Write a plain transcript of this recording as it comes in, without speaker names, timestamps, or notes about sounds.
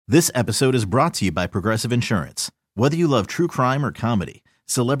This episode is brought to you by Progressive Insurance. Whether you love true crime or comedy,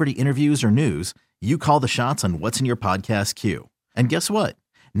 celebrity interviews or news, you call the shots on what's in your podcast queue. And guess what?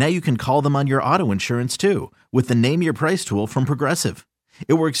 Now you can call them on your auto insurance too with the Name Your Price tool from Progressive.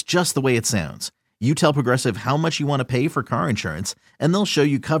 It works just the way it sounds. You tell Progressive how much you want to pay for car insurance, and they'll show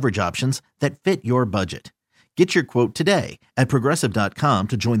you coverage options that fit your budget. Get your quote today at Progressive.com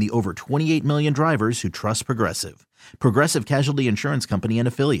to join the over 28 million drivers who trust Progressive. Progressive Casualty Insurance Company and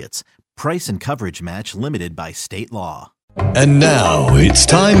Affiliates. Price and coverage match limited by state law. And now it's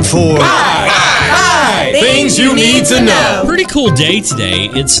time for Things You Need to Know. Pretty cool day today.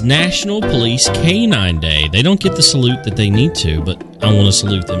 It's National Police Canine Day. They don't get the salute that they need to, but I want to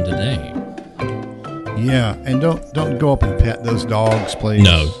salute them today. Yeah, and don't go up and pet those dogs, please.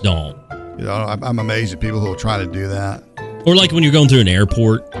 No, don't. You know, I'm amazed at people who will try to do that. Or like when you're going through an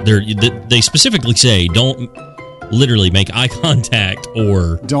airport, they specifically say don't literally make eye contact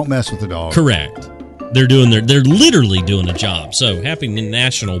or don't mess with the dog. Correct. They're literally doing a job. So happy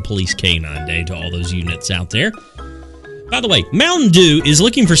National Police Canine Day to all those units out there. By the way, Mountain Dew is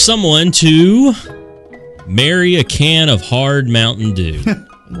looking for someone to marry a can of hard Mountain Dew.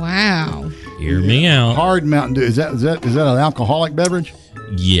 Wow. Hear me out. Hard Mountain Dew. Is that an alcoholic beverage?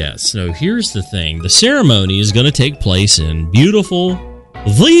 Yes. So here's the thing. The ceremony is going to take place in beautiful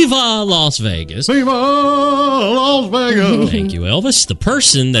Viva Las Vegas. Viva Las Vegas. Thank you, Elvis. The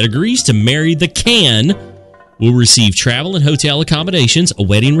person that agrees to marry the can will receive travel and hotel accommodations, a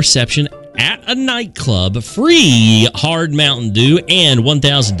wedding reception at a nightclub, free hard Mountain Dew, and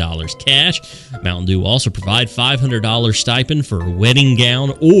 $1,000 cash. Mountain Dew will also provide $500 stipend for a wedding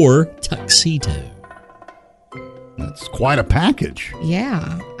gown or tuxedo. That's quite a package.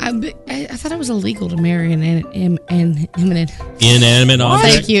 Yeah. I thought it was illegal to marry an inanimate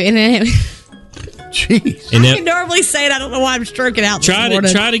Object. Thank you. Jeez. I can normally say it. I don't know why I'm stroking out Try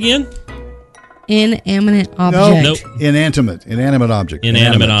it again. Inanimate object. Nope. Inanimate object.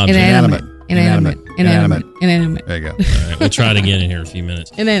 Inanimate object. Inanimate. There you go. All right, we'll try it again in here in a few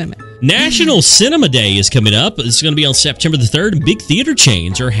minutes. Inanimate. National Cinema Day is coming up. It's going to be on September the 3rd, and big theater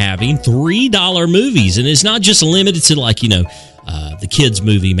chains are having $3 movies. And it's not just limited to, the kids'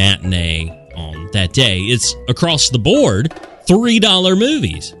 movie matinee on that day. It's across the board, $3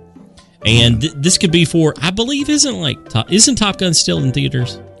 movies. And this could be for, I believe, isn't Top Gun still in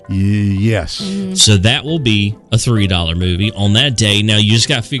theaters? Yes. Mm-hmm. So that will be a $3 movie on that day. Now, you just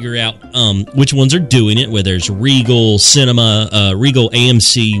got to figure out which ones are doing it, whether it's Regal Cinema, Regal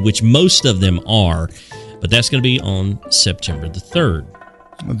AMC, which most of them are. But that's going to be on September the 3rd.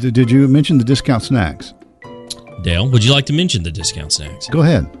 Did you mention the discount snacks? Dale, would you like to mention the discount snacks? Go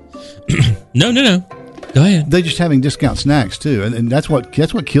ahead. No. Go ahead. They're just having discount snacks too, and that's what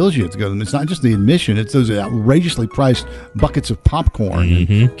kills you. It's not just the admission; it's those outrageously priced buckets of popcorn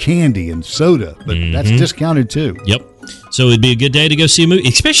and candy and soda. But that's discounted too. Yep. So it'd be a good day to go see a movie,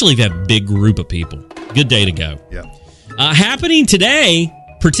 especially if you have a big group of people. Good day to go. Yeah. Happening today,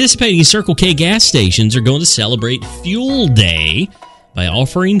 participating Circle K gas stations are going to celebrate Fuel Day by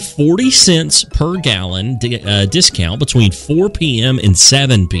offering 40 cents per gallon discount between 4 p.m. and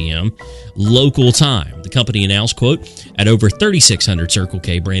 7 p.m. local time. The company announced, quote, at over 3,600 Circle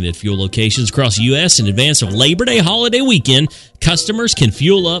K branded fuel locations across the U.S. in advance of Labor Day holiday weekend, customers can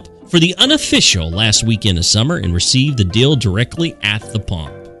fuel up for the unofficial last weekend of summer and receive the deal directly at the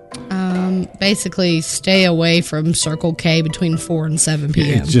pump. Basically, stay away from Circle K between 4 and 7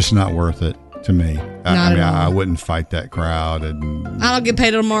 p.m. It's just not worth it to me. I all. wouldn't fight that crowd, and I don't get paid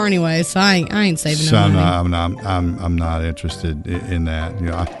till tomorrow anyway, so I ain't saving no money. I'm not interested in that. You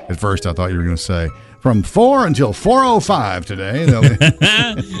know, at first I thought you were going to say from 4 until 4:05 today.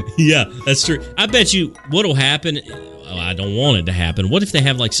 Yeah, that's true. I bet you what'll happen. Oh, I don't want it to happen. What if they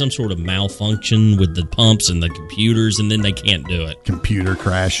have some sort of malfunction with the pumps and the computers, and then they can't do it? Computer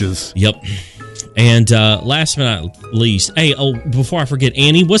crashes. Yep. And last but not least, before I forget,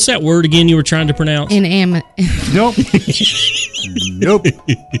 Annie, what's that word again you were trying to pronounce? Inanimate. Nope. Nope.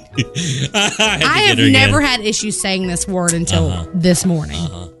 I have never had issues saying this word until this morning.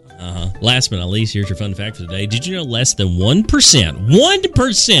 Last but not least, here's your fun fact for today. Did you know less than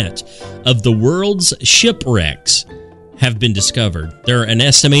 1% of the world's shipwrecks have been discovered? There are an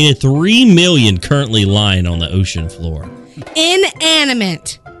estimated 3 million currently lying on the ocean floor.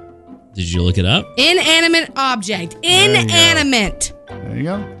 Inanimate. Did you look it up? Inanimate object. Inanimate. There you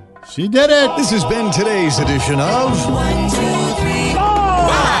go. She did it. This has been today's edition of 5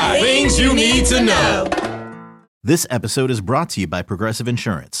 Things You Need to Know. This episode is brought to you by Progressive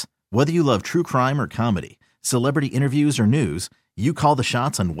Insurance. Whether you love true crime or comedy, celebrity interviews or news, you call the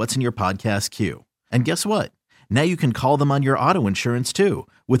shots on what's in your podcast queue. And guess what? Now you can call them on your auto insurance too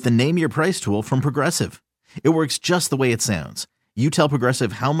with the Name Your Price tool from Progressive. It works just the way it sounds. You tell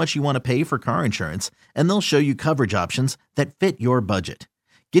Progressive how much you want to pay for car insurance, and they'll show you coverage options that fit your budget.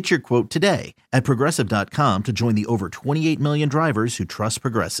 Get your quote today at Progressive.com to join the over 28 million drivers who trust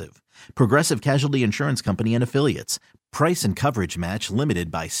Progressive. Progressive Casualty Insurance Company and Affiliates. Price and coverage match limited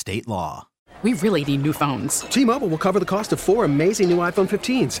by state law. We really need new phones. T-Mobile will cover the cost of 4 amazing new iPhone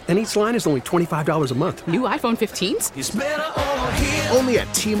 15s, and each line is only $25 a month. New iPhone 15s? It's better over here. Only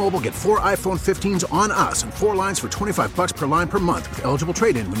at T-Mobile, get 4 iPhone 15s on us and 4 lines for $25 per line per month with eligible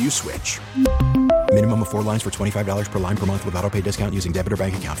trade-in when you switch. Minimum of 4 lines for $25 per line per month with autopay discount using debit or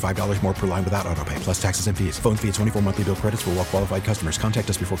bank account. $5 more per line without autopay, plus taxes and fees. Phone fee at 24 monthly bill credits for well-qualified customers. Contact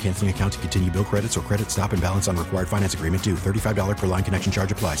us before canceling account to continue bill credits or credit stop and balance on required finance agreement due. $35 per line connection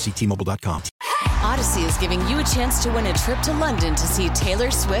charge applies. See T-Mobile.com. Odyssey is giving you a chance to win a trip to London to see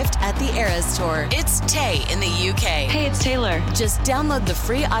Taylor Swift at the Eras Tour. It's Tay in the UK. Hey, it's Taylor. Just download the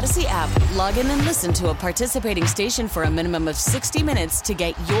free Odyssey app, log in and listen to a participating station for a minimum of 60 minutes to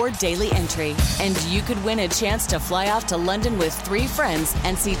get your daily entry. And you could win a chance to fly off to London with 3 friends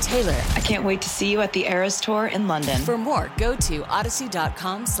and see Taylor. I can't wait to see you at the Eras Tour in London. For more, go to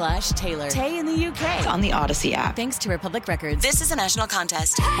odyssey.com/Taylor. Tay in the UK. It's on the Odyssey app. Thanks to Republic Records. This is a national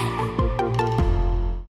contest.